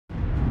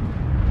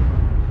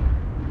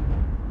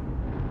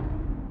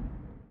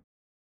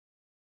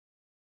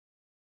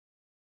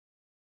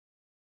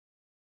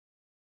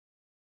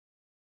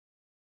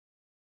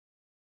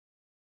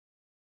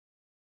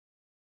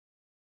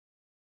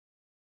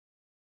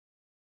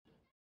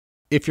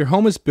If your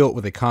home is built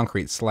with a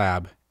concrete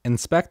slab,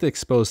 inspect the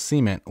exposed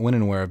cement when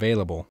and where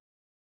available.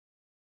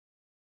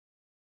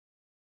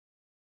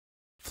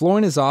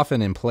 Flooring is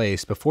often in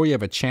place before you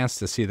have a chance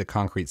to see the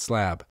concrete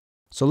slab,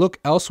 so look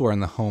elsewhere in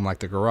the home like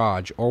the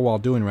garage or while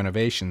doing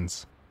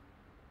renovations.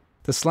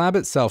 The slab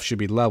itself should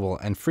be level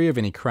and free of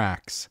any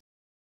cracks.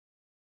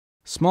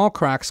 Small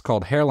cracks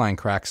called hairline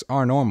cracks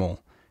are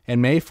normal and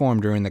may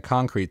form during the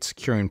concrete's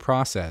curing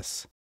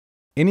process.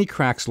 Any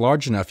cracks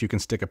large enough you can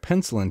stick a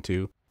pencil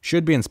into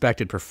should be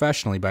inspected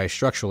professionally by a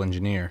structural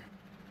engineer.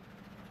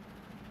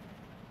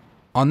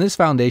 On this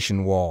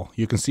foundation wall,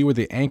 you can see where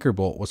the anchor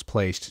bolt was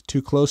placed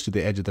too close to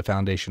the edge of the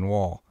foundation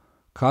wall,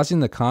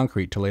 causing the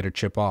concrete to later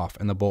chip off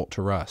and the bolt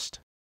to rust.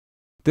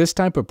 This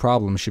type of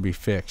problem should be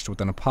fixed with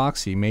an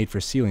epoxy made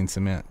for sealing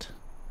cement.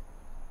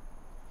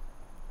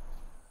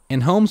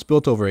 In homes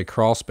built over a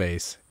crawl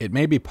space, it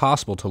may be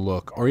possible to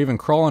look or even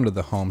crawl under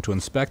the home to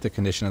inspect the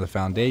condition of the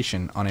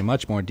foundation on a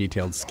much more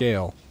detailed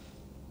scale.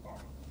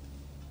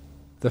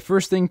 The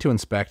first thing to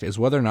inspect is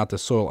whether or not the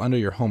soil under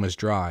your home is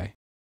dry.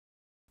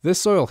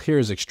 This soil here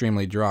is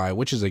extremely dry,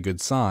 which is a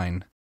good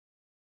sign.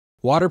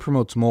 Water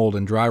promotes mold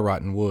and dry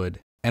rot in wood,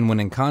 and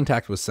when in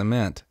contact with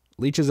cement,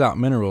 leaches out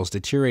minerals,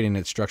 deteriorating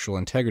its structural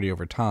integrity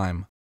over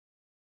time.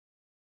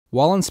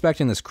 While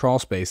inspecting this crawl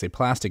space, a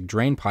plastic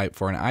drain pipe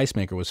for an ice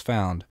maker was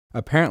found,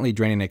 apparently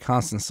draining a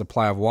constant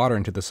supply of water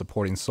into the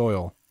supporting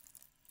soil.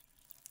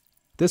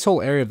 This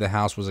whole area of the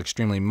house was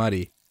extremely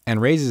muddy,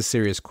 and raises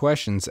serious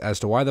questions as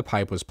to why the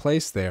pipe was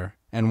placed there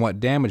and what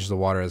damage the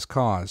water has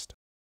caused.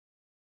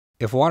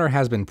 If water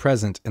has been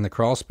present in the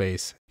crawl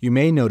space, you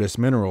may notice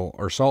mineral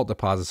or salt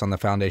deposits on the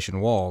foundation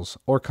walls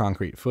or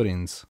concrete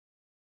footings.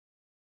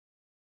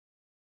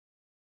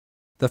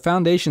 The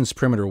foundation's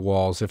perimeter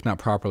walls, if not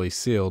properly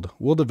sealed,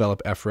 will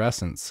develop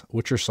efflorescence,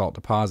 which are salt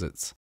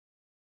deposits.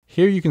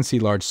 Here you can see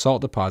large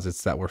salt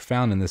deposits that were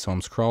found in this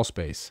home's crawl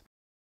space.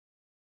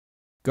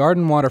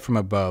 Garden water from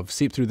above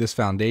seeped through this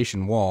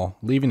foundation wall,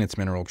 leaving its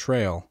mineral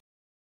trail.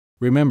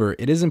 Remember,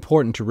 it is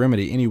important to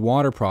remedy any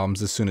water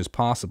problems as soon as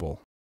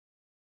possible.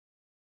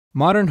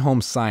 Modern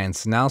home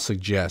science now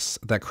suggests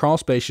that crawl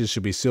spaces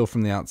should be sealed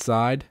from the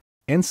outside,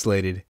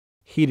 insulated,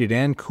 heated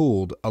and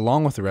cooled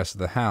along with the rest of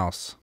the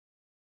house.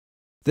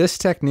 This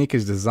technique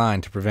is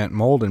designed to prevent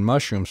mold and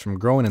mushrooms from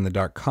growing in the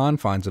dark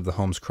confines of the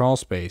home's crawl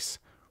space,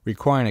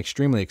 requiring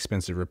extremely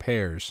expensive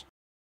repairs.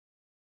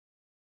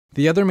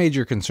 The other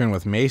major concern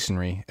with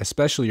masonry,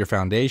 especially your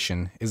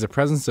foundation, is the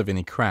presence of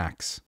any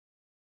cracks.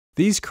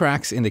 These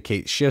cracks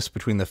indicate shifts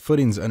between the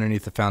footings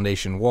underneath the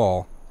foundation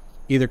wall,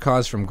 either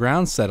caused from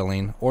ground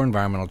settling or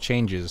environmental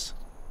changes.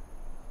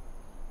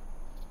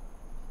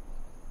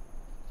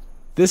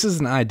 This is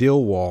an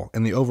ideal wall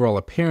and the overall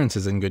appearance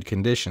is in good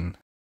condition.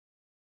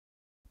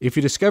 If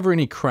you discover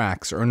any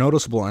cracks or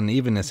noticeable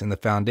unevenness in the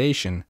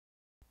foundation,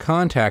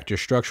 contact your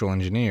structural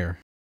engineer.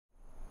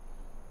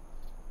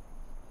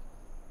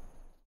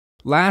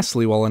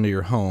 Lastly, while under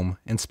your home,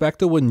 inspect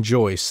the wooden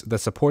joists that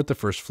support the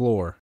first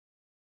floor.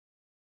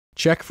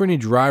 Check for any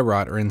dry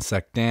rot or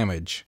insect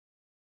damage.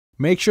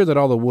 Make sure that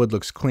all the wood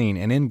looks clean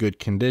and in good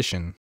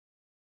condition.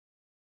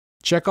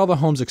 Check all the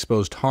home's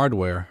exposed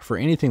hardware for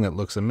anything that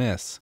looks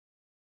amiss.